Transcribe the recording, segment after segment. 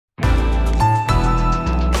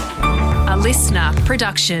listener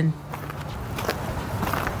production.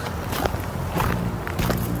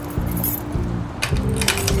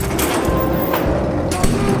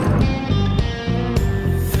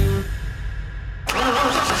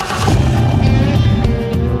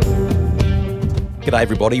 G'day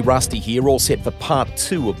everybody, Rusty here, all set for part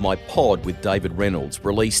 2 of my pod with David Reynolds,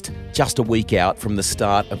 released just a week out from the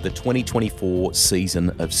start of the 2024 season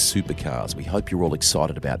of Supercars. We hope you're all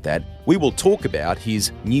excited about that. We will talk about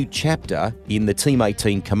his new chapter in the Team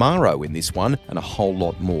 18 Camaro in this one and a whole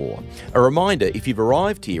lot more. A reminder, if you've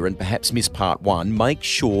arrived here and perhaps missed part 1, make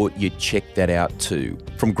sure you check that out too.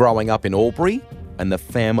 From growing up in Albury and the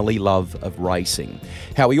family love of racing,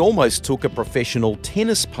 how he almost took a professional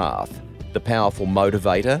tennis path, the powerful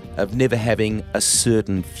motivator of never having a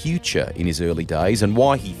certain future in his early days, and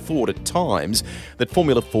why he thought at times that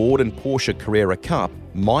Formula Ford and Porsche Carrera Cup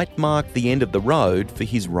might mark the end of the road for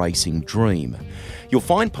his racing dream. You'll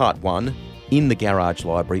find part 1 in the Garage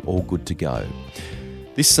Library, all good to go.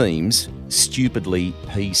 This seems stupidly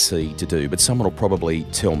PC to do, but someone will probably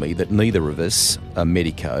tell me that neither of us are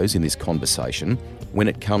medicos in this conversation when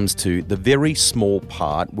it comes to the very small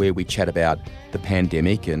part where we chat about the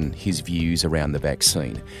pandemic and his views around the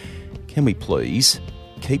vaccine. Can we please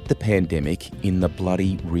keep the pandemic in the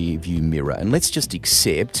bloody rear-view mirror, and let's just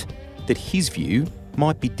accept that his view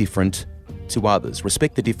might be different to others.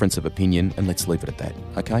 Respect the difference of opinion, and let's leave it at that,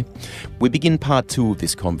 okay? We begin part 2 of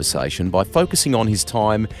this conversation by focusing on his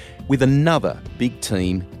time with another big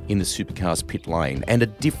team in the Supercars pit lane and a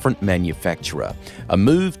different manufacturer. A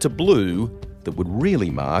move to blue that would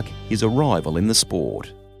really mark his arrival in the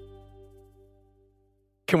sport.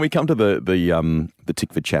 Can we come to the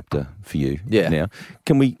Tickford chapter for you? Yeah. Now,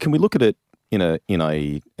 can we look at it in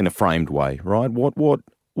a framed way, right?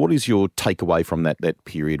 What is your takeaway from that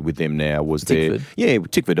period with them now? Was Tickford?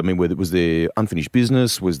 Tickford. I mean, was there unfinished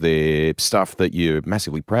business? Was there stuff that you're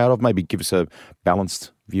massively proud of? Maybe give us a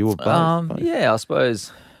balanced view of both. Yeah, I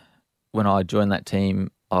suppose when I joined that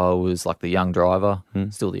team, I was like the young driver,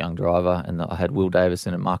 still the young driver, and I had Will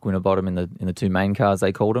Davison and Mark Winterbottom in the 2 main cars,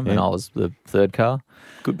 they called them, and I was the 3rd car.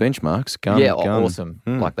 Good benchmarks. Gun. Awesome.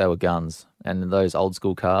 Like they were guns, and those old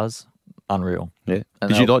school cars, unreal. Yeah.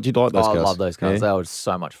 Did you like those cars? I love those cars. Yeah. They were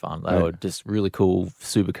so much fun. They were just really cool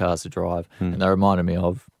supercars to drive, and they reminded me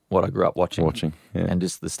of what I grew up watching. Yeah. And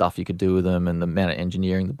just the stuff you could do with them, and the amount of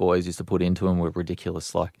engineering the boys used to put into them were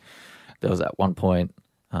ridiculous. Like there was at one point,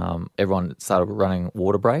 everyone started running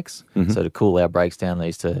water brakes. So to cool our brakes down, they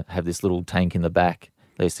used to have this little tank in the back.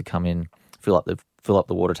 They used to come in, fill up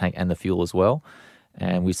the water tank and the fuel as well.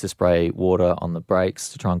 And we used to spray water on the brakes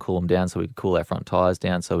to try and cool them down, so we could cool our front tires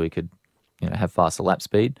down, so we could, have faster lap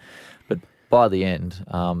speed. But by the end,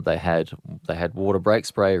 they had water brake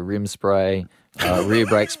spray, rim spray, rear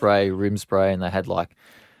brake spray, rim spray, and they had like.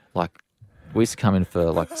 We used to come in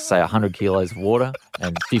for, say, 100 kilos of water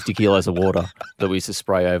and 50 kilos of water that we used to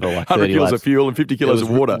spray over 30 100 kilos laps. of fuel and 50 kilos of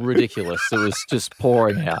water. Ridiculous. It was just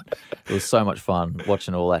pouring out. It was so much fun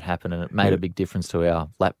watching all that happen, and it made a big difference to our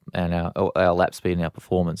lap and our lap speed and our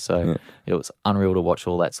performance. So it was unreal to watch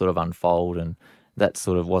all that sort of unfold, and that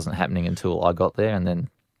sort of wasn't happening until I got there. And then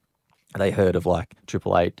they heard of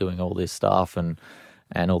Triple Eight doing all this stuff and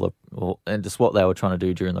just what they were trying to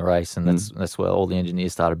do during the race, and that's where all the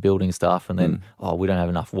engineers started building stuff. And then we don't have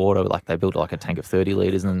enough water. They built a tank of 30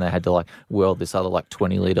 litres, and then they had to weld this other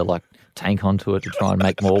 20 litre tank onto it to try and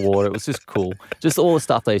make more water. It was just cool. Just all the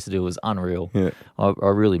stuff they used to do was unreal. Yeah. I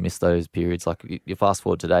really miss those periods. You fast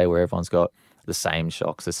forward today where everyone's got the same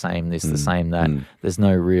shocks, the same this, the same that. There's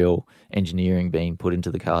no real engineering being put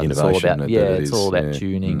into the cars. Innovation, it's all about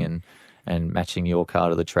tuning and matching your car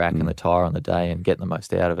to the track and the tyre on the day and getting the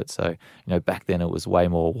most out of it. So, back then it was way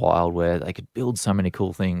more wild, where they could build so many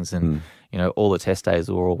cool things, and, all the test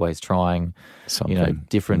days were always trying, something.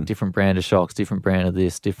 Different brand of shocks, different brand of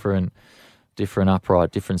this, different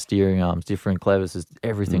upright, different steering arms, different clevers.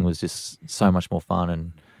 Everything was just so much more fun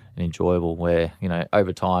and enjoyable, where,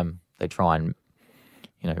 over time they try and,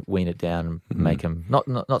 wean it down and make them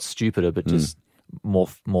not stupider, but just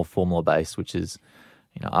more formula based, which is,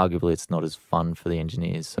 arguably it's not as fun for the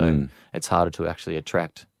engineers. So it's harder to actually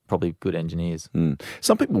attract probably good engineers.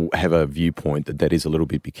 Some people have a viewpoint that is a little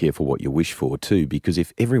bit, be careful what you wish for too, because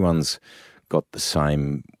if everyone's got the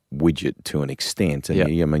same widget to an extent,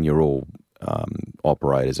 and you're all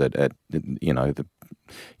operators at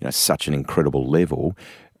such an incredible level,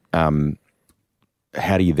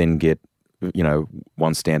 how do you then get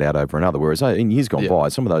one stand out over another? Whereas in years gone by,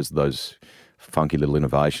 some of those funky little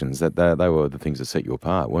innovations, that they were the things that set you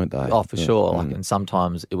apart, weren't they? Oh, for sure. And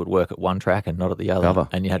sometimes it would work at one track and not at the other.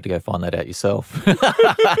 And you had to go find that out yourself.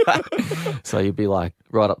 So you'd be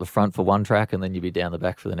right up the front for one track, and then you'd be down the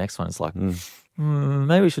back for the next one. It's like,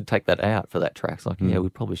 maybe we should take that out for that track. It's like, yeah, we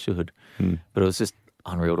probably should. But it was just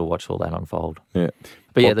unreal to watch all that unfold. Yeah.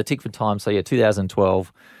 But yeah, the tick for time. So yeah,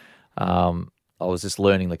 2012, I was just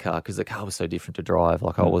learning the car because the car was so different to drive.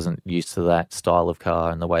 Like I wasn't used to that style of car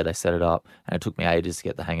and the way they set it up, and it took me ages to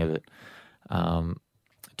get the hang of it.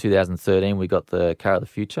 2013, we got the car of the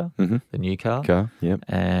future, the new car. Yep.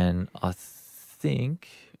 And I think,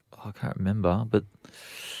 I can't remember, but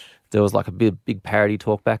there was like a big parity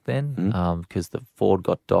talk back then because the Ford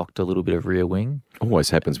got docked a little bit of rear wing. Always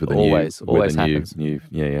happens with the always happens.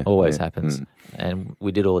 Always happens. And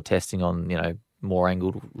we did all the testing on, more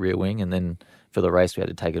angled rear wing, and then for the race we had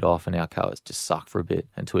to take it off, and our car was just sucked for a bit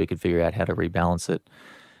until we could figure out how to rebalance it.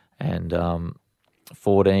 And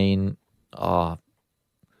 14,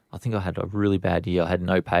 I think I had a really bad year. I had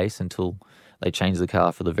no pace until they changed the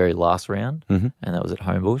car for the very last round, and that was at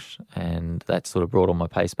Homebush, and that sort of brought all my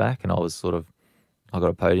pace back, and I got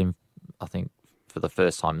a podium, I think, for the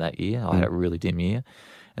first time that year. I had a really dim year.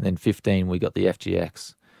 And then 15, we got the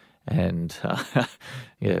FGX, and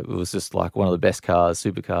it was just like one of the best cars,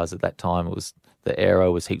 supercars at that time. It was, the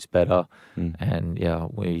aero was heaps better, and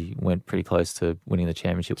we went pretty close to winning the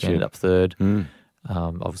championship. We ended up third.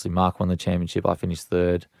 Obviously, Mark won the championship. I finished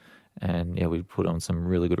third. And we put on some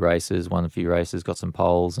really good races, won a few races, got some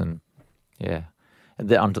poles, and And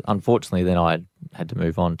then, unfortunately, then I had to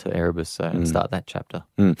move on to Erebus and start that chapter.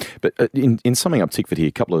 But in summing up Tickford here,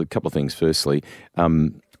 a couple of things. Firstly,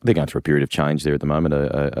 they're going through a period of change there at the moment,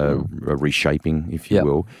 a reshaping, if you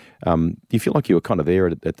will. Do you feel like you were kind of there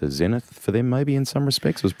at the zenith for them, maybe in some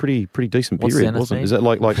respects? It was pretty decent period, wasn't it? Is that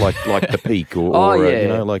like the peak, or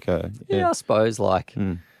I suppose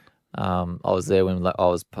I was there when I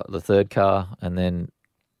was the third car, and then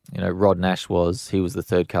Rod Nash was the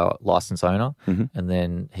third car license owner, and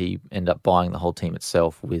then he ended up buying the whole team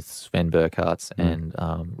itself with Sven Burkhardt and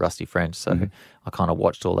Rusty French. So I kind of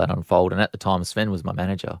watched all that unfold, and at the time Sven was my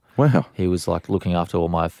manager. Wow, he was like looking after all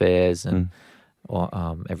my affairs and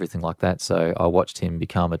everything like that. So I watched him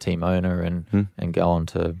become a team owner and go on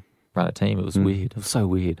to run a team. It was weird. It was so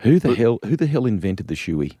weird. Who the hell invented the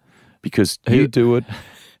shoey? Because you do it.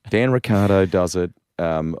 Dan Ricciardo does it.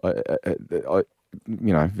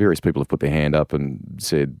 Various people have put their hand up and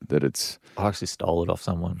said that it's... I actually stole it off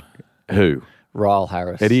someone. Who? Ryle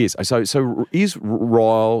Harris. It is. So is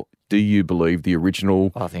Ryle, do you believe, the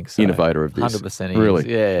original innovator of this? 100%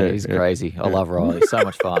 Really? He's crazy. I love Ryle. He's so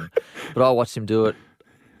much fun. But I watched him do it.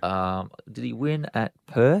 Did he win at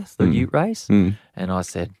Perth, the Ute race? And I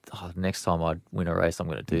said, next time I win a race, I'm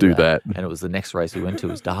going to do that. And it was the next race we went to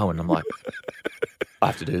was Darwin. I'm like... I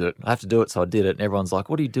have to do it. I have to do it, so I did it. And everyone's like,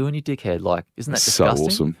 "What are you doing, you dickhead? Like, isn't that disgusting?"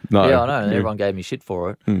 So awesome. No, I know. And everyone gave me shit for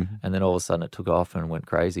it. And then all of a sudden, it took off and went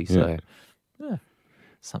crazy. So,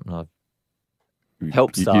 something I've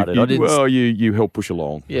helped start it. You helped push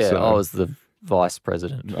along. Yeah, so. I was the vice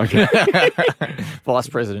president. Okay, vice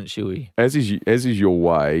president Shuey. As is your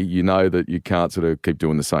way, you know that you can't sort of keep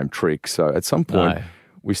doing the same trick. So at some point,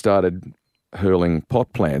 we started hurling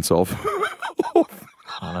pot plants off.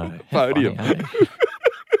 I know. Podium. Funny,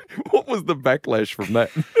 What was the backlash from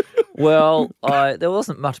that? Well, there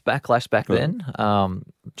wasn't much backlash back then.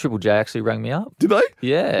 Triple J actually rang me up. Did they?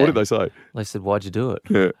 Yeah. What did they say? They said, "Why'd you do it?"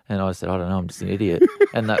 Yeah. And I said, "I don't know. I'm just an idiot."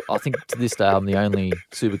 And I think to this day, I'm the only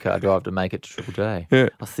supercar driver to make it to Triple J. Yeah.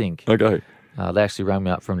 I think. Okay. They actually rang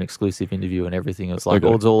me up for an exclusive interview and everything. It was like, it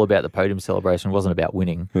was all about the podium celebration. It wasn't about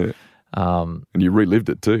winning. Yeah. And you relived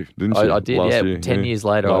it too, didn't you? I did, year. 10 years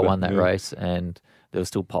later, I won that race, and there were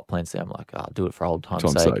still pot plants there. I'm like, I'll do it for old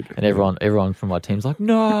time's sake. And everyone from my team's like,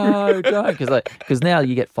 no, don't. Because now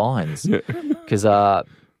you get fines. Because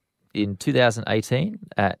in 2018,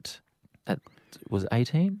 was it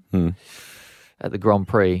 18? At the Grand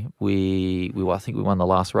Prix, I think we won the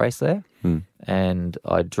last race there. And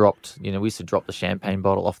I dropped, we used to drop the champagne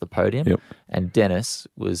bottle off the podium. And Dennis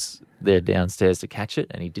was there downstairs to catch it,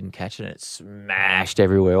 and he didn't catch it, and it smashed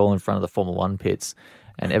everywhere, all in front of the Formula One pits.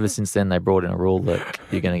 And ever since then, they brought in a rule that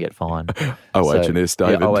you're going to get fined. OH&S,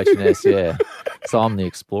 David. Yeah, OH&S, yeah. So I'm the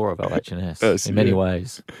explorer of OH&S in many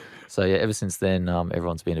ways. So yeah, ever since then,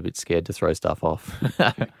 everyone's been a bit scared to throw stuff off.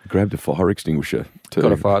 Grabbed a fire extinguisher too.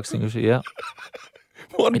 Got a fire extinguisher, yeah.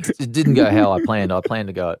 It didn't go how I planned. I planned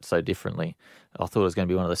to go it so differently. I thought it was going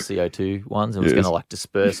to be one of the CO2 ones. It was going to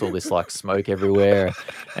disperse all this smoke everywhere,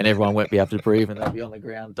 and everyone won't be able to breathe, and they'd be on the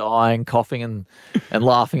ground dying, coughing and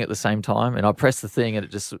laughing at the same time. And I pressed the thing, and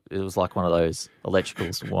it was like one of those electrical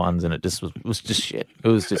ones, and it just was just shit. It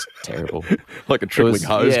was just terrible. Like a trickling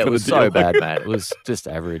hose. Yeah, it was so bad, man. It was just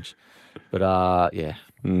average. But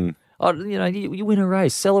You win a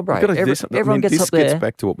race, celebrate. Everyone gets up there. This gets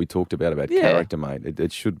back to what we talked about character, mate.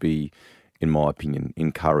 It should be, in my opinion,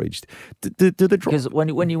 encouraged. Because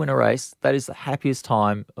when you win a race, that is the happiest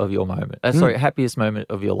time of your moment. Happiest moment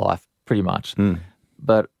of your life, pretty much.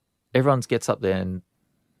 But everyone gets up there and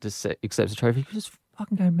just accepts the trophy. Just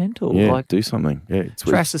fucking go mental. Yeah, do something. Yeah,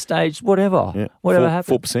 trash the stage, whatever. Whatever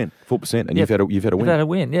happens. 4%, and you've had a win. You've had a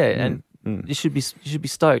win, and you should be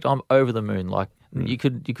stoked. I'm over the moon. Like you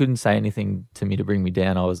couldn't say anything to me to bring me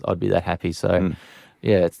down. I'd be that happy. So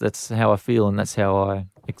that's how I feel, and that's how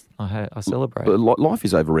I celebrate. But life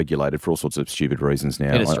is overregulated for all sorts of stupid reasons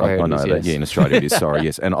now. In Australia, I know that. Yes. Yeah, in Australia it is. Sorry,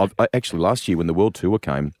 yes. And I actually last year when the World Tour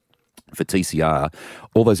came for TCR,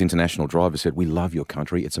 all those international drivers said, "We love your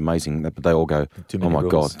country. It's amazing." But they all go, "Oh my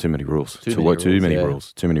God, too many rules. Too many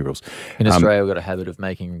rules. In Australia, we've got a habit of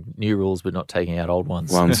making new rules but not taking out old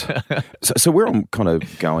ones. So where I'm kind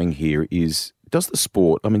of going here is, does the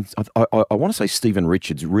sport, I mean, I want to say Stephen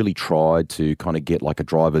Richards really tried to kind of get like a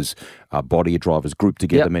driver's body, a driver's group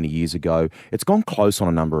together many years ago. It's gone close on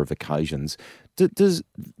a number of occasions. Do the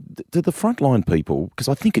frontline people, because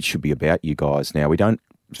I think it should be about you guys now, we don't,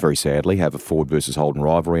 very sadly, have a Ford versus Holden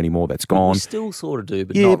rivalry anymore. That's gone. We still sort of do,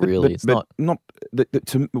 but not really.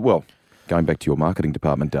 Well, going back to your marketing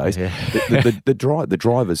department days, the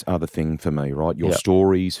drivers are the thing for me, right? Your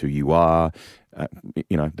stories, who you are,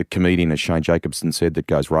 the comedian, as Shane Jacobson said, that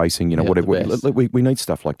goes racing, whatever. We need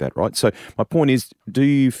stuff like that, right? So my point is, do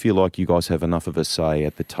you feel like you guys have enough of a say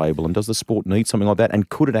at the table, and does the sport need something like that? And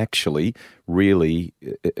could it actually really,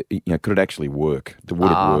 could it actually work?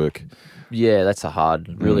 Would it work? Yeah, that's a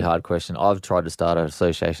really hard question. I've tried to start an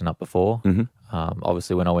association up before.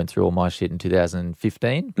 Obviously, when I went through all my shit in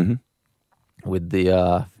 2015 with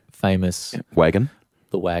the famous wagon.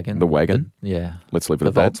 The wagon. Let's leave it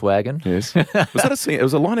at that. The Volkswagen. Yes. Was that a scene? It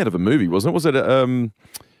was a line out of a movie, wasn't it? Was it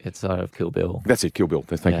It's out of Kill Bill. That's it, Kill Bill.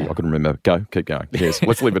 Thank you. I couldn't remember. Keep going. Yes.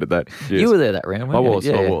 Let's leave it at that. Yes. You were there that round, weren't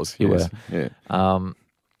you? I was. You were. Yeah.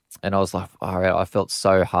 And I was like, all right, I felt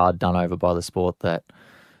so hard done over by the sport that,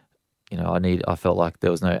 I felt like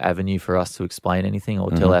there was no avenue for us to explain anything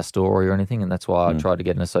or tell our story or anything, and that's why I tried to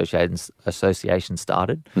get an association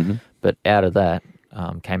started. But out of that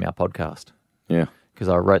came our podcast. Yeah. Because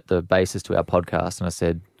I wrote the basis to our podcast, and I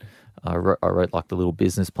said, I wrote like the little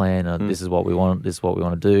business plan. This is what we want. This is what we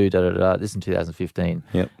want to do. This in 2015.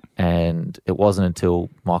 Yep. And it wasn't until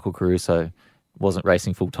Michael Caruso wasn't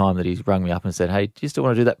racing full time that he rang me up and said, "Hey, do you still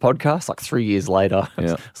want to do that podcast?" Like 3 years later,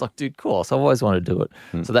 it's like, dude, of course, I've always wanted to do it.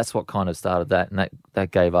 So that's what kind of started that, and that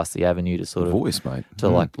gave us the avenue to sort of voice, mate, to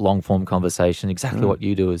like long form conversation. Exactly what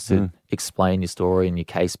you do is to explain your story and your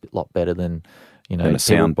case a lot better than. In a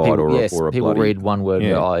soundbite or a people bloody... read one word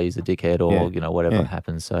and go, "Oh, he's a dickhead," or whatever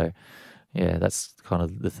happens. So, that's kind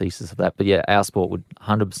of the thesis of that. But our sport would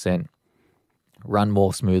 100% run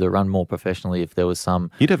more smoother, run more professionally if there was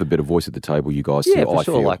some. You'd have a better voice at the table, you guys. Yeah, for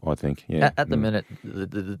sure. I think. Yeah. At the minute,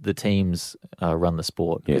 the teams run the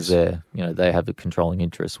sport because they have the controlling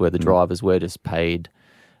interest. Where the drivers, we're just paid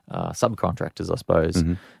subcontractors, I suppose,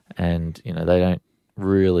 and they don't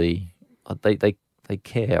really they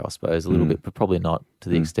care, I suppose, a little bit, but probably not to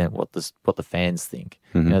the extent what the fans think.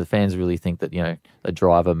 The fans really think that a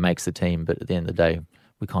driver makes the team, but at the end of the day,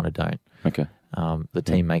 we kind of don't. Okay. The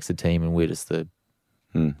team makes the team, and we're just the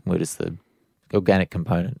organic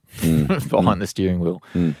component behind the steering wheel.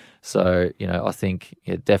 So I think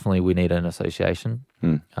definitely we need an association.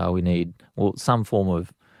 We need some form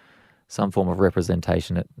of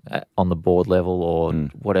representation on the board level or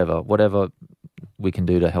whatever we can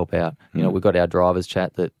do to help out. We've got our drivers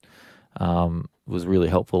chat that was really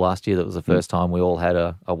helpful last year. That was the first time we all had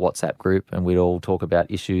a WhatsApp group, and we'd all talk about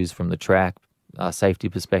issues from the track, safety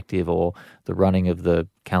perspective, or the running of the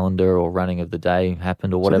calendar or running of the day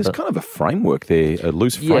happened or whatever. So there's kind of a framework there, a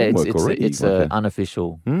loose framework already. It's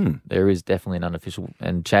unofficial. There is definitely an unofficial,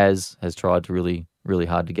 and Chaz has tried to really, really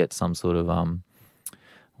hard to get some sort of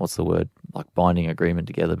what's the word, like binding agreement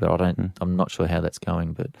together, but I'm not sure how that's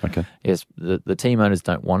going. But yes, the team owners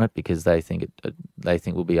don't want it because they think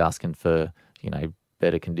we'll be asking for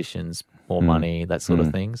better conditions, more money, that sort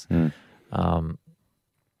of things.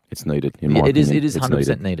 It's needed. In my opinion. It is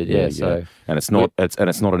 100% needed. Yeah. So and it's not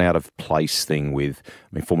an out of place thing. With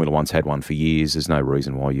Formula One's had one for years. There's no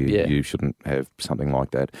reason why you shouldn't have something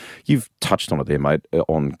like that. You've touched on it there, mate,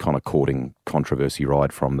 on kind of courting controversy,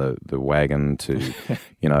 right from the wagon to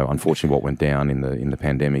unfortunately what went down in the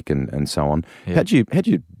pandemic and so on. Yeah. How'd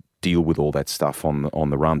you deal with all that stuff on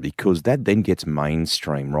the run, because that then gets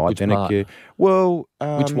mainstream, right?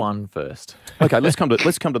 Which one first? Okay, let's come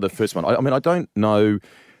to the first one. I mean, I don't know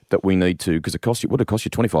that we need to, because it cost you, what did it cost you,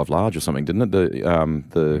 25 large or something, didn't it?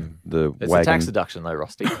 The It's wagon. a tax deduction though,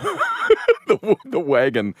 Rusty. the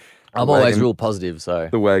wagon. I'm always real positive, so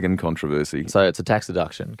The wagon controversy. so it's a tax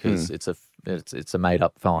deduction because it's a made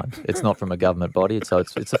up fine. It's not from a government body, so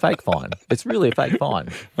it's a fake fine. It's really a fake fine.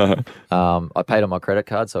 I paid on my credit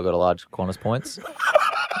card, so I got a large Qantas points,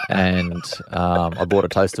 and I bought a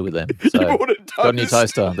toaster with them. So You bought a got a new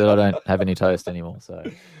toaster that I don't have any toast anymore. So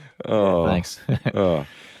thanks.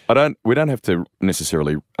 We don't have to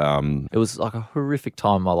necessarily. It was like a horrific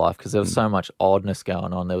time in my life because there was so much oddness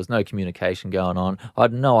going on. There was no communication going on. I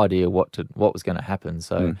had no idea what was going to happen.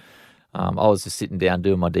 So I was just sitting down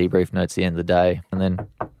doing my debrief notes at the end of the day, and then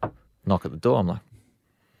knock at the door. I'm like,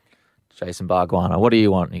 Jason Barguana, what do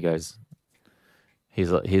you want? And he goes,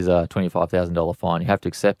 here's a $25,000 fine. You have to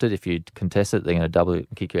accept it. If you contest it, they're going to double it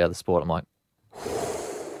and kick you out of the sport. I'm like,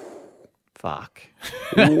 fuck.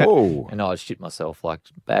 Whoa. And I shit myself, like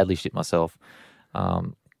badly shit myself.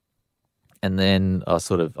 And then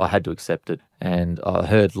I had to accept it. And I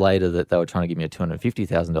heard later that they were trying to give me a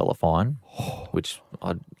 $250,000 fine, which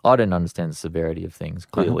I don't understand the severity of things,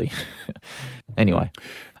 clearly. Anyway,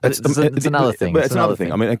 it's another thing. It's another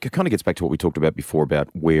thing. I mean, it kind of gets back to what we talked about before about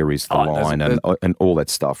where is the line and all that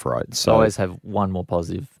stuff, right? So I always have one more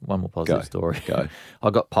positive story. Go. I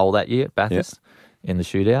got pole that year at Bathurst. In the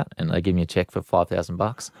shootout, and they gave me a check for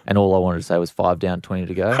 $5,000, and all I wanted to say was 5 down, 20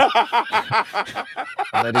 to go.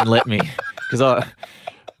 And they didn't let me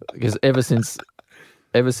because ever since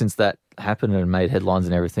that happened and made headlines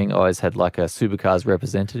and everything, I always had like a Supercars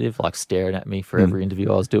representative like staring at me for every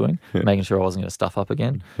interview I was doing, making sure I wasn't going to stuff up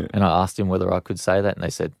again. And I asked him whether I could say that, and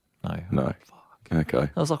they said no. Okay.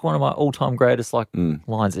 That was like one of my all-time greatest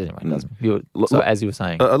lines. Anyway, as you were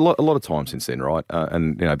saying, a lot of time since then, right?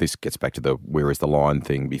 And this gets back to the where is the line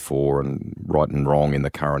thing before, and right and wrong in the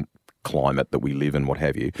current climate that we live in, what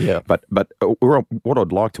have you. Yeah. But what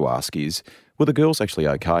I'd like to ask is, were the girls actually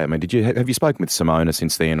okay? I mean, have you spoken with Simona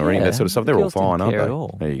since then, or any of that sort of stuff? They're all fine, aren't they? At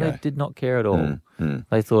all. There you go. They did not care at all.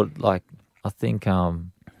 They thought I think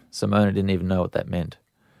Simona didn't even know what that meant.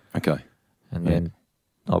 Okay. And then.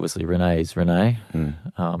 Obviously, Renee's Renee.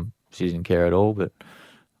 She didn't care at all, but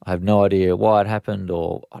I have no idea why it happened,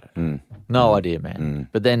 or I don't know. No idea, man.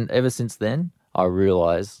 But then, ever since then, I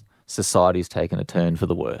realised society's taken a turn for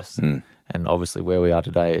the worse, and obviously, where we are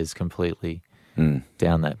today is completely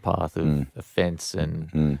down that path of offence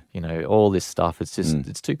and all this stuff. It's just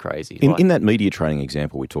it's too crazy. In that media training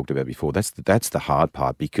example we talked about before, that's the hard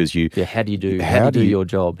part because how do you do your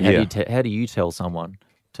job? How do you tell someone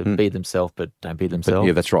to be themselves, but don't be themselves?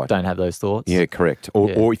 Yeah, that's right. Don't have those thoughts. Yeah, correct.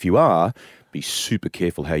 Or if you are, be super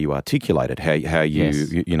careful how you articulate it. How you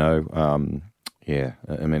I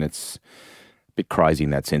mean, it's a bit crazy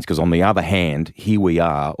in that sense because on the other hand, here we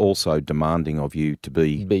are also demanding of you to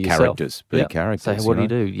be characters. Be characters. So what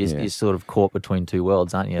do? You're sort of caught between two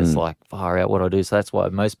worlds, aren't you? It's like far out. What do I do? So that's why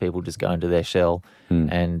most people just go into their shell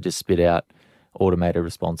and just spit out automated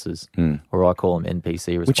responses, or I call them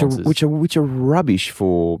NPC responses, which are rubbish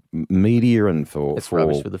for media and for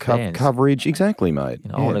rubbish for the fans. Coverage. Exactly, mate.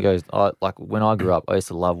 I want to go. Like when I grew up, I used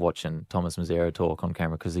to love watching Thomas Mazzero talk on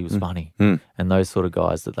camera because he was funny, and those sort of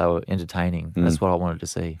guys that they were entertaining. That's what I wanted to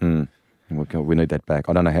see. We need that back.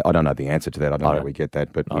 I don't know the answer to that. I don't know how we get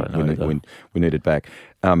that, but we need it back.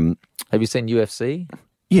 Have you seen UFC?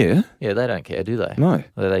 Yeah. Yeah, they don't care, do they? No.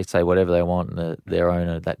 They say whatever they want, and their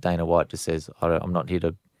owner, that Dana White, just says, I'm not here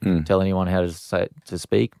to tell anyone how to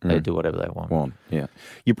speak. They do whatever they want. Yeah.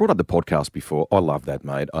 You brought up the podcast before. I love that,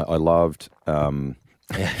 mate. I loved...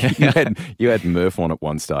 you had Murph on at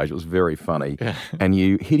one stage. It was very funny. Yeah. And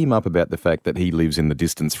you hit him up about the fact that he lives in the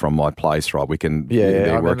distance from my place, right? We can...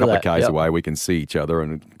 we're a couple of k's away. We can see each other.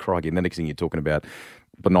 And crikey, and the next thing you're talking about...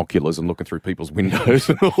 binoculars and looking through people's windows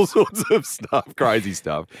and all sorts of stuff, crazy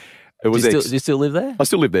stuff. It was. Do you still live there? I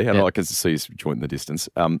still live there, and I can see his joint in the distance.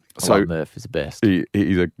 So Murph is the best.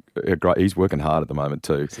 He's a great. He's working hard at the moment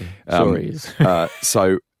too. Sure he is.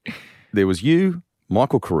 So there was you,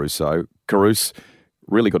 Michael Caruso. Caruso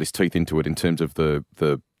really got his teeth into it in terms of the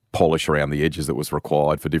polish around the edges that was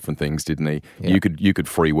required for different things, didn't he? Yeah. You could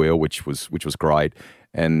freewheel, which was great.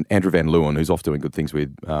 And Andrew Van Leeuwen, who's off doing good things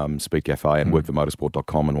with Speed Cafe and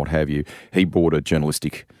workformotorsport.com and what have you, he brought a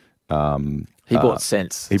journalistic... he brought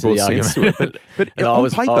sense. He brought sense to it. But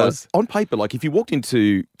on paper, like if you walked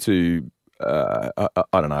into I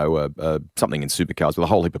don't know, something in supercars with a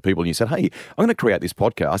whole heap of people and you said, hey, I'm going to create this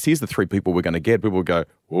podcast. Here's the 3 people we're going to get. People would go,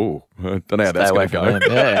 oh, don't know how that's going to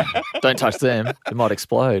go. Yeah, don't touch them. It might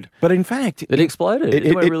explode. But in fact... It exploded.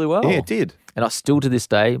 It went really well. Yeah, it did. And I still, to this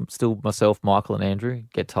day, myself, Michael and Andrew,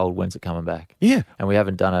 get told when's it coming back. Yeah. And we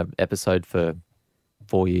haven't done an episode for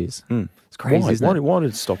 4 years. It's crazy, Why? isn't it? Why did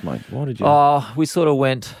it stop, mate? Why did you? We sort of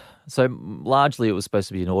went. So largely it was supposed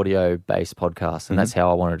to be an audio-based podcast, and that's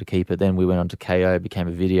how I wanted to keep it. Then we went on to KO, became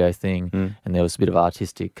a video thing, and there was a bit of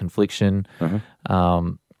artistic confliction.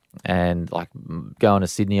 And like going to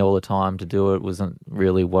Sydney all the time to do it wasn't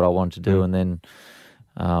really what I wanted to do. And then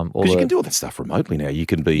because you can do all that stuff remotely now. You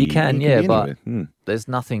can be. But there's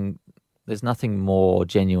nothing more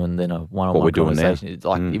genuine than a one-on-one conversation. It's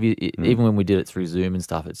like even when we did it through Zoom and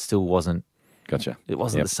stuff, it still wasn't. Gotcha. It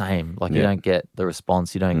wasn't the same. Like you don't get the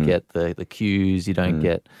response, you don't get the cues, you don't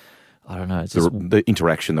get. I don't know. It's just the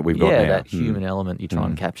interaction that we've got now. That human element you try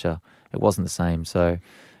and capture. It wasn't the same. So,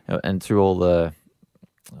 and through all the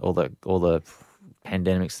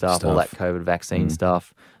pandemic stuff, all that COVID vaccine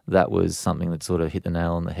stuff, that was something that sort of hit the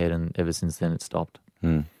nail on the head, and ever since then it stopped.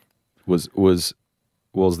 Was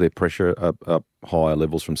there pressure up higher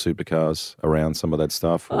levels from supercars around some of that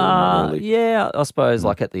stuff? Or not really? Yeah, I suppose.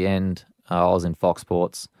 Like at the end, I was in Fox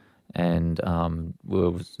Sports, and we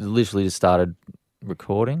literally just started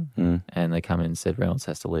recording, and they come in and said Reynolds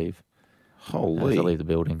has to leave. Holy! Has to leave the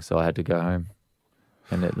building, so I had to go home,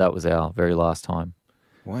 and that was our very last time.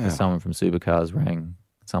 Wow! Someone from Supercars rang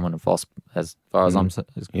someone at Fox, as far as I'm told.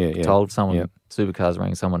 Supercars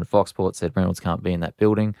rang someone at Fox Sports, said Reynolds can't be in that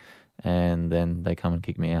building, and then they come and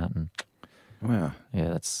kick me out. And wow!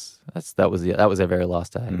 Yeah, that was our very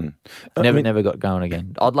last day. Never got going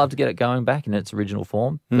again. I'd love to get it going back in its original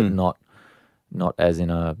form, but not as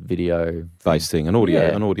in a video based thing, an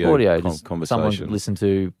audio conversation. Someone listen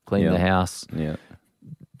to, clean the house,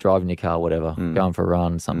 driving your car, whatever, going for a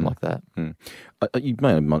run, something like that. You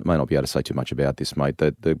may not be able to say too much about this, mate.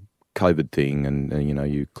 The COVID thing,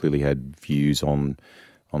 and you clearly had views on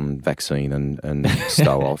vaccine and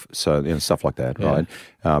stuff, stuff like that, right?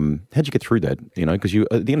 How'd you get through that? Because you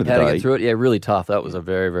at the end of the day, how to get through it? Yeah, really tough. That was a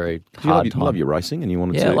very, very hard time. You love your racing, and you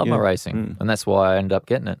wanted to. I love my racing, and that's why I ended up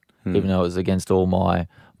getting it, even though it was against all my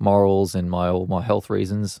morals and all my health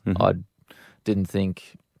reasons. I didn't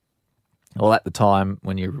think. Well, at the time,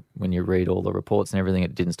 when you read all the reports and everything,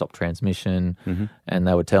 it didn't stop transmission, and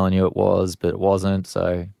they were telling you it was, but it wasn't.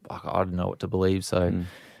 So I didn't know what to believe. So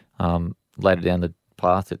later down the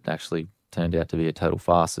path, it actually turned out to be a total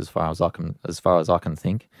farce as far as I can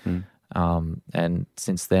think. And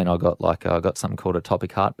since then, I got something called a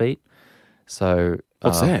topic heartbeat. So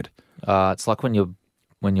what's that? It's like when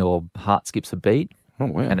your heart skips a beat. Oh,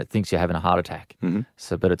 wow. And it thinks you're having a heart attack.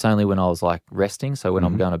 So, but it's only when I was like resting. So when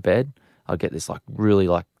I'm going to bed, I get this like really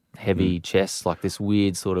like heavy chest, like this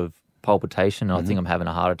weird sort of palpitation. And I think I'm having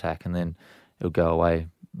a heart attack, and then it'll go away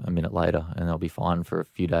a minute later, and I'll be fine for a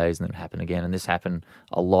few days, and then it'll happen again. And this happened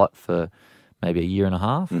a lot for maybe a year and a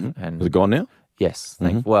half. And is it gone now? Yes.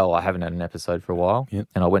 Well, I haven't had an episode for a while, and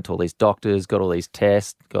I went to all these doctors, got all these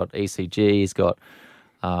tests, got ECGs, got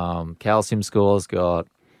calcium scores, got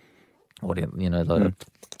what are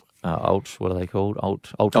they called?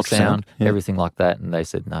 Ultrasound, everything like that. And they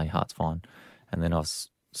said, no, your heart's fine. And then I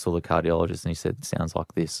saw the cardiologist, and he said, it sounds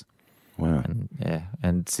like this. Wow.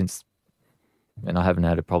 And I haven't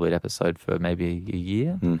had probably an episode for maybe a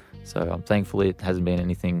year. So thankfully it hasn't been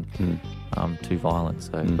anything too violent.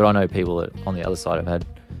 So, but I know people that on the other side have had,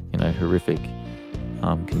 horrific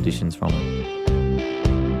conditions from it.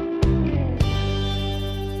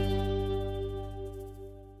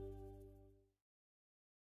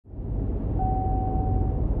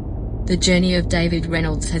 The journey of David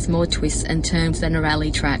Reynolds has more twists and turns than a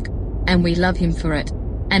rally track, and we love him for it.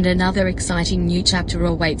 And another exciting new chapter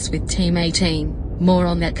awaits with Team 18. More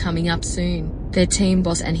on that coming up soon. Their team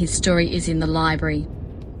boss and his story is in the library.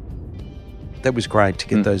 That was great to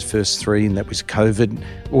get those first three, and that was COVID.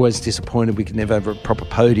 Always disappointed we could never have a proper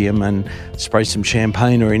podium and spray some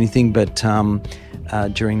champagne or anything, but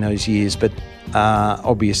during those years. But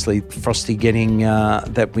obviously, Frosty getting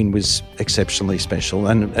that win was exceptionally special,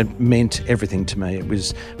 and it meant everything to me. It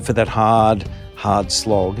was for that hard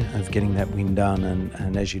slog of getting that win done.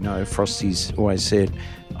 And as you know, Frosty's always said,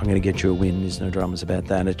 I'm going to get you a win. There's no dramas about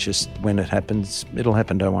that. It's just when it happens, it'll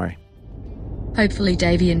happen, don't worry. Hopefully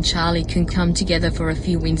Davey and Charlie can come together for a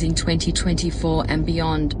few wins in 2024 and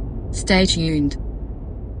beyond. Stay tuned.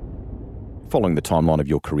 Following the timeline of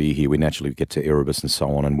your career here, we naturally get to Erebus and so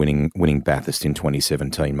on, and winning Bathurst in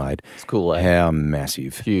 2017, mate. It's cool, eh? How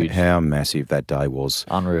massive. Huge. How massive that day was.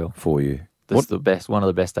 Unreal. For you. That's one of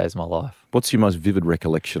the best days of my life. What's your most vivid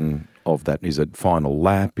recollection of that? Is it final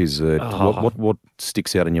lap? Is it what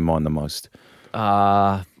sticks out in your mind the most?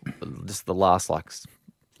 Just the last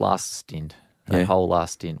stint. That whole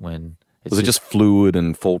last stint when was it just fluid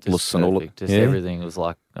and faultless and all? Just everything was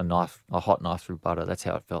like a hot knife through butter. That's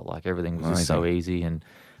how it felt like. Everything was just so easy, and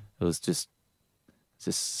it was just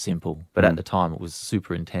just simple. But at the time, it was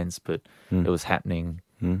super intense, but it was happening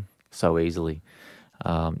so easily.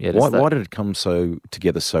 Why did it come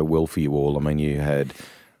together so well for you all? I mean, you had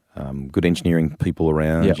good engineering people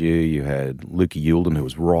around you. You had Lukey Yulden, who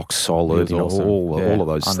was rock solid. He was awesome. All of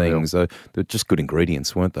those Unreal. things. They're just good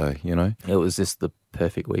ingredients, weren't they? You know, It was just the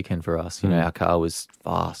perfect weekend for us. You know, our car was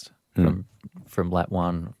fast from lap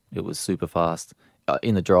 1. It was super fast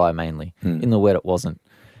in the dry mainly. In the wet, it wasn't.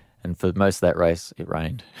 And for most of that race, it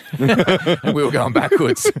rained. And we were going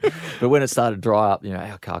backwards. But when it started to dry up, you know,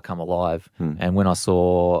 our car come alive. And when I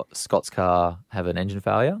saw Scott's car have an engine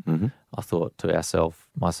failure, I thought to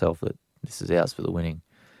myself that this is ours for the winning.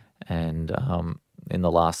 And in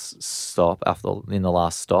the last stop,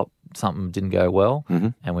 something didn't go well,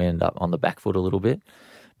 and we ended up on the back foot a little bit.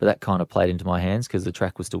 But that kind of played into my hands because the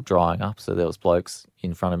track was still drying up. So there was blokes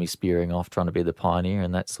in front of me spearing off, trying to be the pioneer,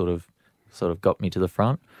 and that sort of got me to the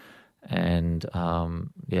front. And I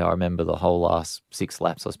remember the whole last 6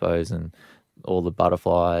 laps, I suppose, and all the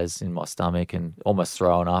butterflies in my stomach and almost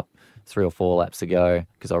throwing up 3 or 4 laps to go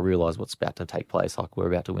because I realised what's about to take place. Like, we're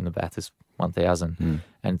about to win the Bathurst 1000.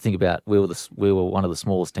 And think about, we were one of the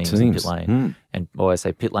smallest teams in pit lane. And I always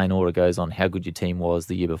say pit lane order goes on how good your team was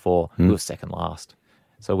the year before. We were second last.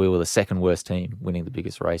 So we were the second worst team, winning the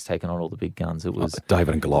biggest race, taking on all the big guns. It was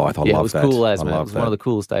David and Goliath. I love that. it was cool as, man. It was that. one of the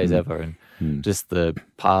coolest days ever. And just the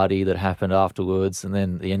party that happened afterwards, and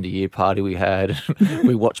then the end of year party we had.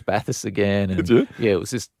 We watched Bathurst again. And Did you? Yeah, it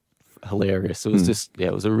was just hilarious. It was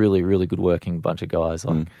it was a really, really good working bunch of guys.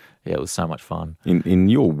 Like, it was so much fun. In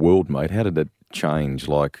your world, mate, how did that change?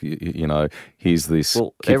 Like, you know, here's this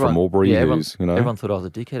kid from Albury who's, you know. Everyone thought I was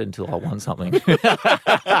a dickhead until I won something.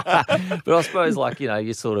 But I suppose, like, you know,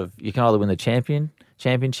 you can either win the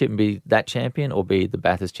championship and be that champion or be the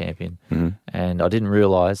Bathurst champion. And I didn't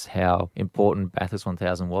realise how important Bathurst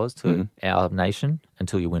 1000 was to our nation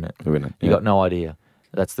until you win it. You got no idea.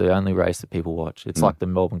 That's the only race that people watch. It's like the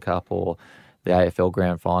Melbourne Cup or the AFL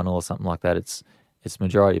Grand Final or something like that. It's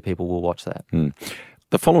majority of people will watch that.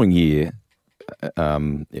 The following year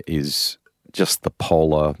is just the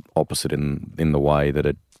polar opposite in the way that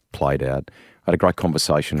it played out. I had a great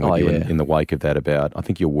conversation with you in the wake of that about, I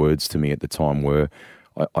think your words to me at the time were,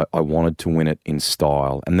 I wanted to win it in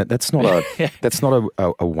style, and that's not a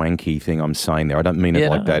wanky thing I'm saying there. I don't mean it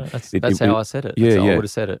like that. That's how I said it. That's how I would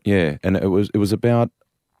have said it. Yeah, and it was about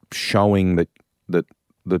showing that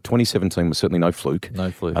the 2017 was certainly no fluke,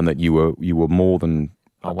 and that you were more than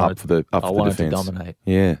up for the defence. I wanted to dominate.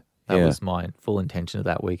 Yeah. That was my full intention of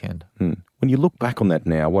that weekend. When you look back on that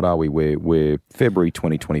now, what are we? We're February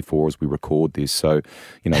 2024 as we record this, so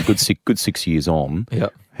you know, good 6 years on. Yeah.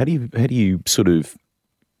 How do you sort of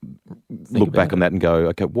look back on that and go,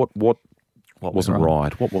 okay, what wasn't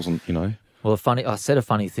right? What wasn't, you know? Well, I said a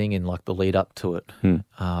funny thing in like the lead up to it.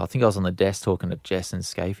 I think I was on the desk talking to Jess and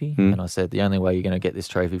Scafie, and I said the only way you're going to get this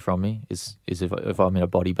trophy from me is if I'm in a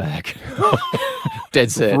body bag. Dead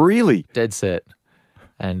set. Really? Dead set.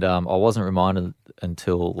 And I wasn't reminded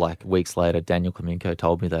until like weeks later. Daniel Kaminko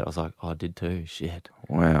told me that. I was like, I did too. Shit.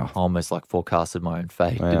 Wow. I almost like forecasted my own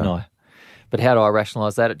fate, didn't I? But how do I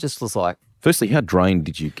rationalise that? It just was like. Firstly, how drained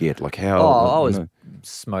did you get? Like how? I was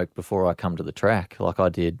smoked before I come to the track. Like I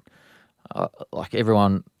did. Like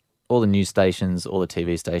everyone, all the news stations, all the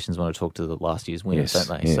TV stations want to talk to the last year's winners, don't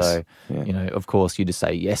they? Yes, so, you know, of course, you just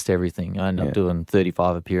say yes to everything. I ended up doing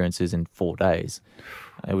 35 appearances in 4 days,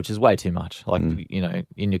 which is way too much. Like, you know,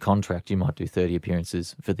 in your contract, you might do 30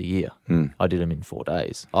 appearances for the year. I did them in 4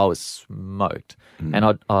 days. I was smoked.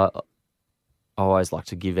 And I always like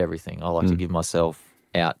to give everything. I like to give myself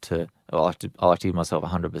out to, I like to give myself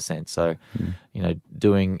 100%. So, you know,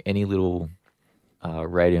 doing any little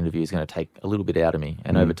radio interview is going to take a little bit out of me,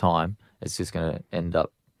 and over time it's just going to end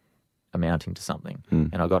up amounting to something.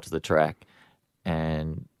 And I got to the track,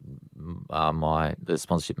 and the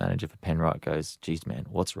sponsorship manager for Penrite goes, "Geez, man,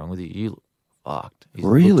 what's wrong with you? You look fucked." He's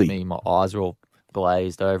Really? looked at me, my eyes are all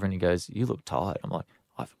glazed over, and he goes, "You look tired." I'm like,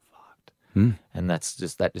 "I feel fucked," and that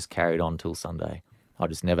just carried on till Sunday. I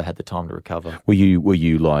just never had the time to recover. Were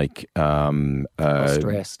you like I was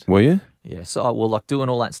stressed? Were you? Yeah. So like doing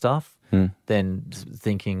all that stuff. Then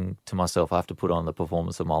thinking to myself, I have to put on the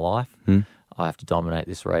performance of my life. I have to dominate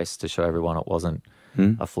this race to show everyone it wasn't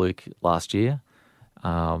a fluke last year.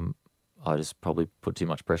 I just probably put too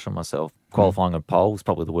much pressure on myself. Qualifying on pole was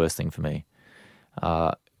probably the worst thing for me.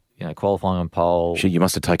 You know, qualifying on pole. Shit, you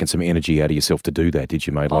must have taken some energy out of yourself to do that, did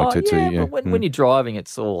you, mate? But when you're driving,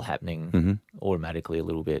 it's all happening automatically a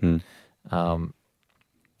little bit.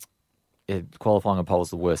 Qualifying on pole is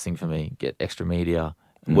the worst thing for me. Get extra media.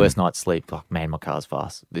 Worst night's sleep, like, man, my car's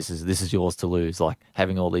fast. This is yours to lose. Like,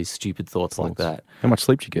 having all these stupid thoughts like that. How much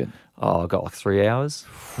sleep did you get? Oh, I got like 3 hours,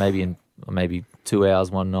 maybe 2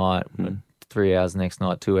 hours one night, 3 hours the next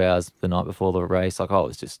night, 2 hours the night before the race. Like, I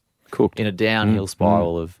was just Cooked. in a downhill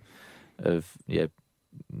spiral of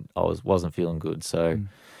I wasn't feeling good. So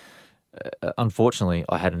unfortunately,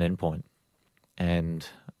 I had an endpoint, and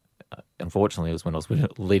unfortunately, it was when I was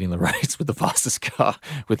leading the race with the fastest car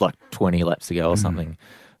with like 20 laps to go or something.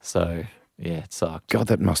 So yeah, it sucked. God,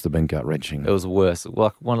 that must have been gut-wrenching. It was worse.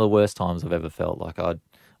 Like, one of the worst times I've ever felt. Like, I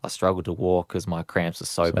struggled to walk because my cramps are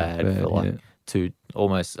so bad for like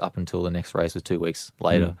almost up until the next race was 2 weeks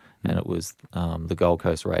later, and it was the Gold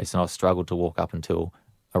Coast race, and I struggled to walk up until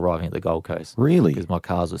arriving at the Gold Coast. Really? Because my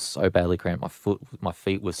calves were so badly cramped, my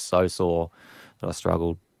feet were so sore that I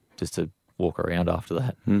struggled just to walk around after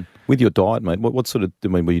that. With your diet, mate, what sort of,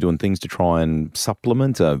 were you doing things to try and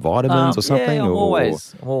supplement vitamins or something? Yeah, I'm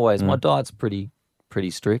always. My diet's pretty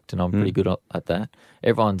strict, and I'm pretty good at that.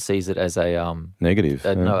 Everyone sees it as a negative.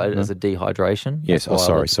 As a dehydration. Yes.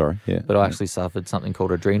 Sorry. Yeah. But I actually suffered something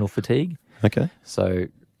called adrenal fatigue. Okay. So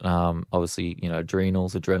obviously,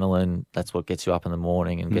 adrenals, adrenaline, that's what gets you up in the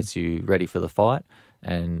morning and gets you ready for the fight.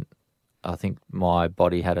 And I think my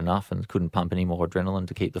body had enough and couldn't pump any more adrenaline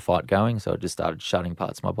to keep the fight going. So it just started shutting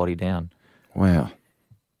parts of my body down. Wow.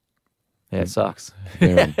 Yeah, it sucks.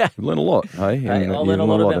 Yeah. You learn a lot, hey? Hey, I learn a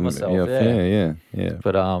lot about myself, Yeah.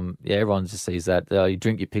 But everyone just sees that. You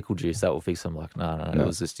drink your pickle juice, that will fix them. Like, no. It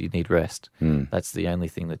was just, you need rest. That's the only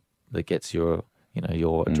thing that gets your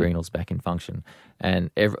adrenals back in function.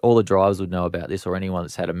 And all the drivers would know about this, or anyone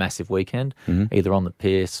that's had a massive weekend, either on the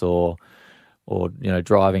piss or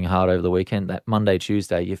driving hard over the weekend. That Monday,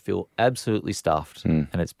 Tuesday, you feel absolutely stuffed, and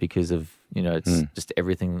it's because of it's just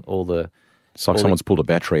everything, It's like someone's pulled a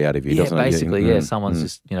battery out of you, doesn't it? Basically, someone's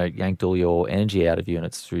just yanked all your energy out of you, and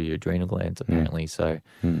it's through your adrenal glands apparently. So,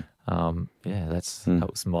 that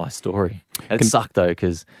was my story. It sucked though,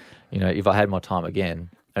 because if I had my time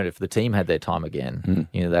again, and if the team had their time again,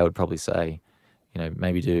 they would probably say,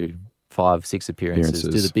 maybe do 5-6 appearances,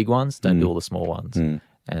 do the big ones, don't do all the small ones.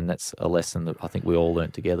 And that's a lesson that I think we all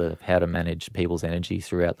learnt together, of how to manage people's energy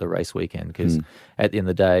throughout the race weekend. Because at the end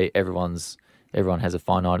of the day, everyone has a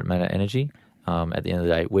finite amount of energy. At the end of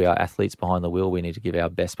the day, we are athletes behind the wheel. We need to give our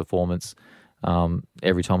best performance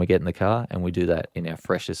every time we get in the car, and we do that in our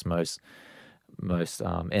freshest, most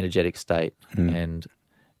energetic state. And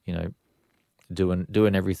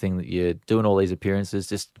doing everything that you're doing, all these appearances,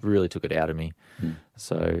 just really took it out of me.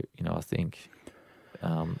 So I think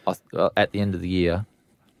at the end of the year,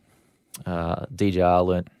 DJR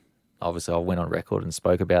learnt. Obviously, I went on record and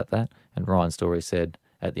spoke about that, and Ryan Story said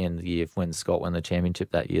at the end of the year, when Scott won the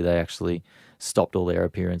championship that year, they actually stopped all their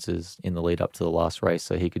appearances in the lead up to the last race,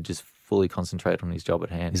 so he could just fully concentrate on his job at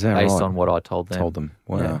hand. Is that based right? on what I told them.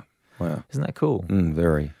 Wow. Yeah. Wow. Isn't that cool?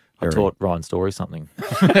 Very. I taught Ryan Story something.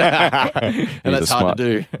 And that's hard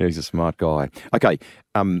to do. He's a smart guy. Okay.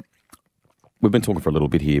 We've been talking for a little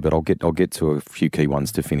bit here, but I'll get to a few key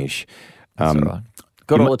ones to finish. That's all right.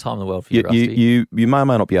 Got all the time in the world for you, Rusty. You may or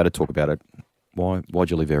may not be able to talk about it.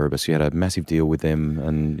 Why'd you leave Erebus? You had a massive deal with them,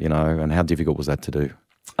 and how difficult was that to do?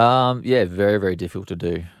 Very, very difficult to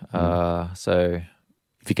do. So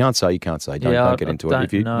if you can't say, you can't say. Don't get into it.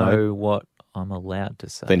 If you know what I'm allowed to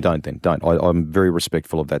say, then don't. I'm very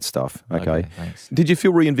respectful of that stuff. Okay. Thanks. Did you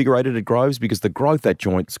feel reinvigorated at Groves? Because the growth that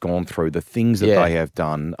joint's gone through, the things that they have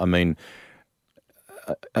done. I mean,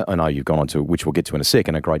 I know you've gone on to, which we'll get to in a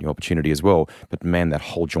second, a great new opportunity as well. But man, that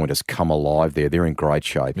whole joint has come alive there. They're in great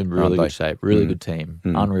shape. In really good shape. Really good team.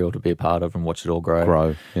 Unreal to be a part of and watch it all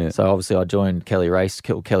grow. Yeah. So obviously I joined Kelly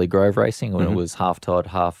Grove Racing when it was half Todd,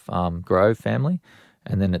 half Grove family.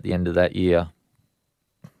 And then at the end of that year,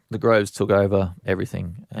 the Groves took over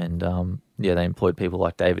everything. And they employed people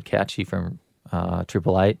like David Couchy from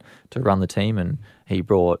 888 to run the team. And he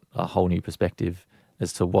brought a whole new perspective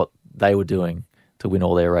as to what they were doing to win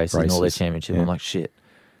all their races and all their championships. Yeah. I'm like, shit,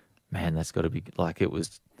 man, that's got to be like, it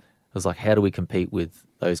was like, how do we compete with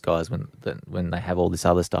those guys when they have all this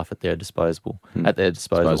other stuff at their disposal?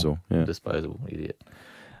 Disposal, idiot.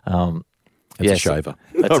 It's a shaver.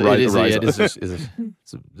 It is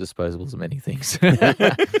disposable as many things.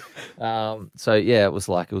 It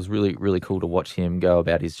was really, really cool to watch him go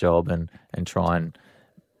about his job and try and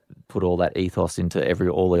put all that ethos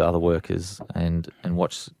into all the other workers and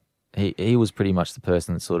watch. He was pretty much the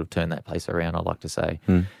person that sort of turned that place around, I'd like to say.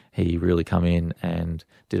 He really come in and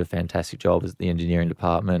did a fantastic job as the engineering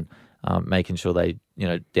department, making sure they,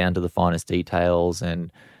 down to the finest details and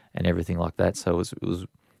everything like that. So it was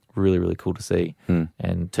really, really cool to see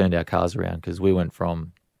and turned our cars around, because we went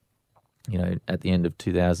from at the end of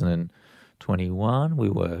 2021, we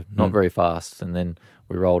were not very fast, and then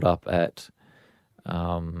we rolled up at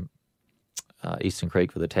Eastern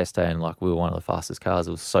Creek for the test day, and we were one of the fastest cars.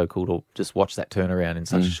 It was so cool to just watch that turnaround in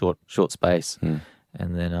such a short space.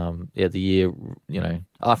 And then the year,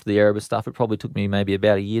 after the Erebus stuff, it probably took me maybe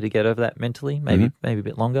about a year to get over that mentally, maybe a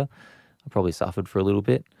bit longer. I probably suffered for a little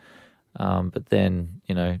bit, but then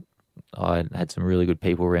I had some really good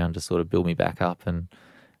people around to sort of build me back up and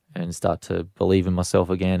start to believe in myself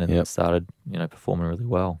again, and started, performing really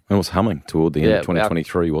well. And it was humming toward the end of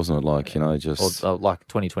 2023, wasn't it? Just... Or, like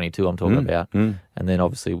 2022 I'm talking about. And then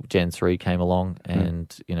obviously Gen 3 came along,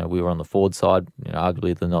 and, we were on the Ford side,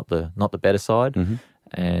 arguably not the better side.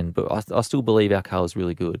 But I still believe our car was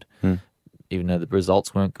really good. Even though the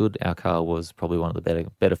results weren't good, our car was probably one of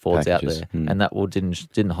the better Fords Packages. out there. And that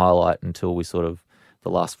didn't highlight until we sort of the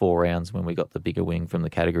last 4 rounds when we got the bigger wing from the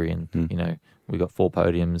category, and we got 4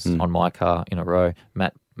 podiums on my car in a row.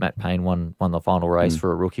 Matt Payne won the final race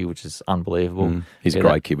for a rookie, which is unbelievable. He's a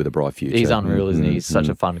great kid with a bright future. He's unreal, isn't he? He's such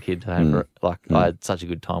a fun kid to have. I had such a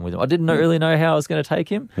good time with him. I didn't really know how I was going to take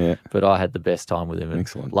him, but I had the best time with him. And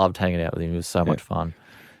Excellent. Loved hanging out with him. It was so much fun.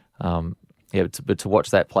 But to watch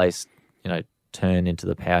that place, turn into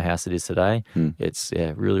the powerhouse it is today, it's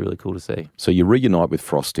really, really cool to see. So you reunite with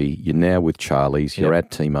Frosty. You're now with Charlie's. You're at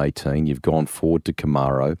Team 18. You've gone forward to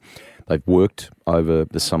Camaro. They've worked over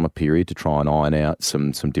the summer period to try and iron out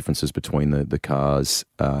some differences between the cars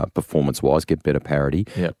performance-wise, get better parity.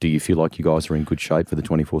 Yep. Do you feel like you guys are in good shape for the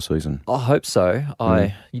 24 season? I hope so.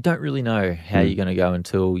 You don't really know how you're going to go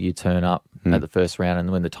until you turn up at the first round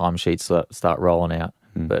and when the timesheets start rolling out.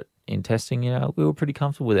 But in testing, we were pretty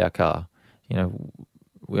comfortable with our car.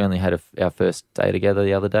 We only had our first day together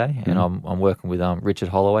the other day, and I'm working with Richard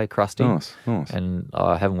Holloway, Krusty. Nice. And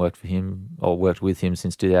I haven't worked with him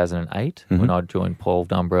since 2008 when I joined Paul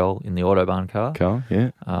Dumbrell in the Autobahn car.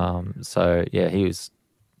 He was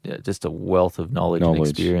just a wealth of knowledge and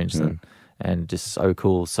experience, and just so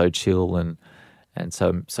cool, so chill, and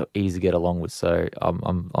so easy to get along with. So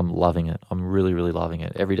I'm loving it. I'm really, really loving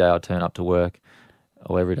it. Every day I turn up to work,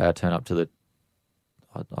 or every day I turn up to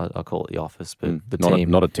I call it the office, but the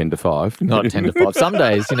team. Not a 10 to 5. Not a 10 to 5. Some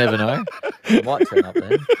days, you never know. I might turn up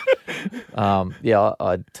then.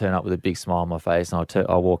 I turn up with a big smile on my face, and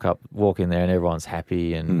I walk in there, and everyone's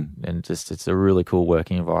happy, and just it's a really cool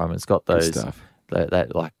working environment. It's got those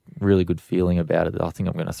that like really good feeling about it that I think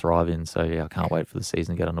I'm going to thrive in. So I can't wait for the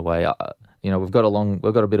season to get underway. We've got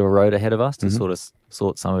a bit of a road ahead of us to sort of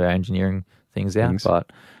sort some of our engineering things out,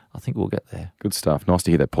 but I think we'll get there. Good stuff. Nice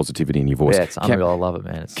to hear that positivity in your voice. Yeah, it's unreal. I love it,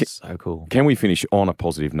 man. It's so cool. Can we finish on a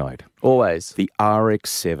positive note? Always. The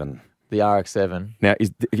RX-7. The RX-7. Now,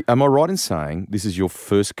 am I right in saying this is your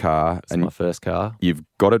first car? It's my first car. You've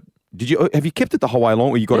got it. Have you kept it the whole way along,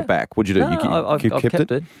 or you got it back? What'd you do? No, I've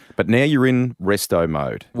kept it. But now you're in resto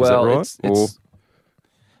mode. Well, is that right?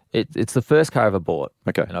 It's the first car I ever bought.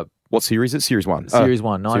 Okay. What series is it? Series 1? Series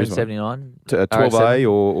 1, 1979. 12A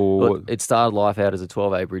or... Well, it started life out as a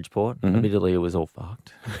 12A Bridgeport. Admittedly, it was all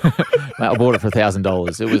fucked. Mate, I bought it for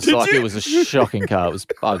 $1,000. It was a shocking car. It was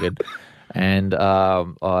buggered. And I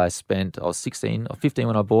was 16 or 15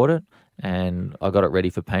 when I bought it, and I got it ready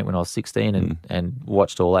for paint when I was 16 and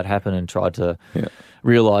watched all that happen and tried to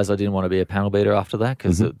realise I didn't want to be a panel beater after that,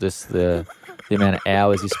 because the amount of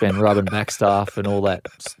hours you spend rubbing back stuff and all that,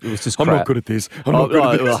 it was just crap. I'm not good at this.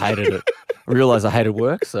 I hated it. I realised I hated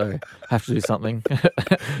work, so I have to do something. I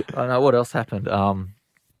don't know what else happened.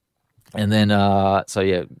 And then, got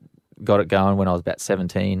it going when I was about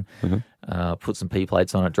 17, put some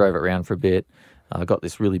P-plates on it, drove it around for a bit. I got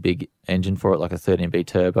this really big engine for it, like a 13B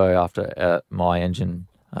turbo, after my engine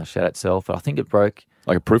shut itself. I think it broke.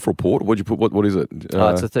 Like a proof report? What'd you put? What is it? It's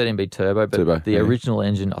a 13B turbo, but the original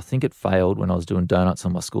engine, I think it failed when I was doing donuts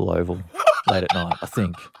on my school oval late at night, I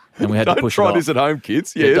think. And we had to push it off. Don't try this at home,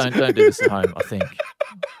 kids. Yes. Don't do this at home, I think.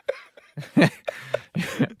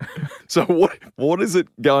 So what is it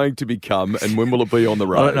going to become, and when will it be on the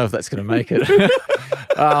road? I don't know if that's going to make it.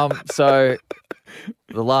 So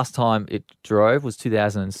the last time it drove was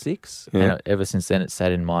 2006, and ever since then it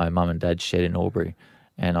sat in my mum and dad's shed in Albury,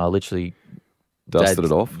 and I literally dusted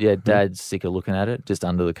it off. Yeah, Dad's sick of looking at it, just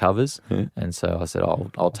under the covers, and so I said,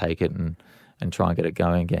 I'll take it and try and get it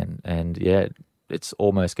going again. And it's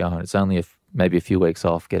almost going. It's only maybe a few weeks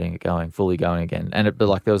off getting it going, fully going again. And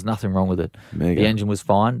but there was nothing wrong with it. The engine was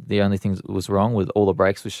fine. The only thing that was wrong with all the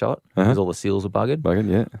brakes was shot because all the seals were buggered.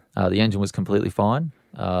 The engine was completely fine.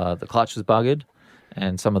 The clutch was buggered,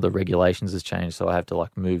 and some of the regulations has changed, so I have to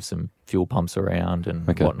move some fuel pumps around and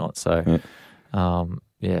whatnot. So.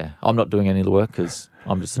 Yeah, I'm not doing any of the work because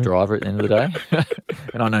I'm just a driver at the end of the day,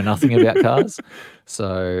 and I know nothing about cars.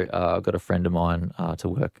 So I've got a friend of mine to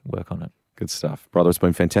work on it. Good stuff. Brother, it's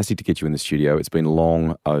been fantastic to get you in the studio. It's been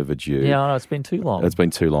long overdue. Yeah, I know, it's been too long. It's been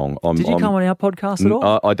too long. Did you come on our podcast at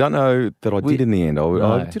all? I don't know that I did in the end.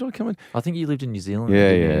 No. Did I come in? I think you lived in New Zealand.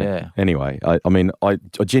 Yeah. Anyway, I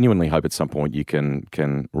genuinely hope at some point you can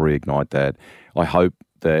reignite that. I hope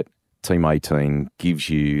that Team 18 gives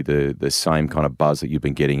you the same kind of buzz that you've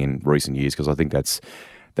been getting in recent years, because I think that's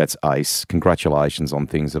ace. Congratulations on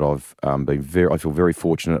things that I've I feel very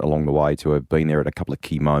fortunate along the way to have been there at a couple of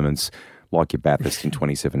key moments, like your Bathurst in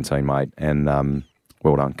 2017, mate. And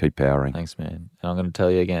well done. Keep powering. Thanks, man. And I'm going to tell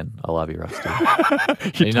you again, I love you, Rusty.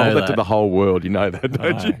 You told that to the whole world. You know that,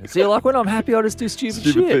 don't you? See, like when I'm happy, I just do stupid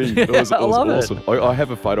shit. Things. It was I love awesome. it. I have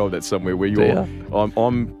a photo of that somewhere where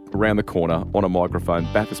I'm around the corner on a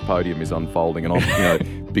microphone. Bathurst podium is unfolding, and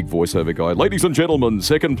I'm big voiceover guy. Ladies and gentlemen,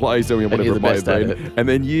 second place, whatever it may have been. And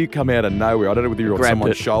then you come out of nowhere. I don't know whether you're on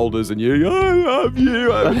someone's shoulders and you, I love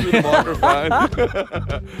you, over the microphone.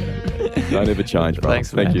 Don't ever change, bro. Thanks,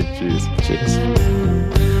 Thank you. Cheers.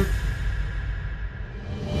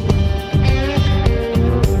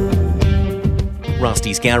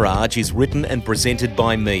 Rusty's Garage is written and presented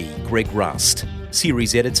by me, Greg Rust.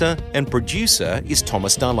 Series editor and producer is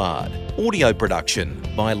Thomas Dullard. Audio production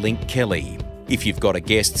by Link Kelly. If you've got a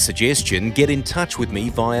guest suggestion, get in touch with me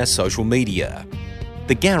via social media.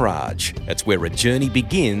 The Garage, that's where a journey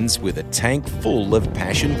begins with a tank full of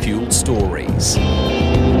passion-fueled stories.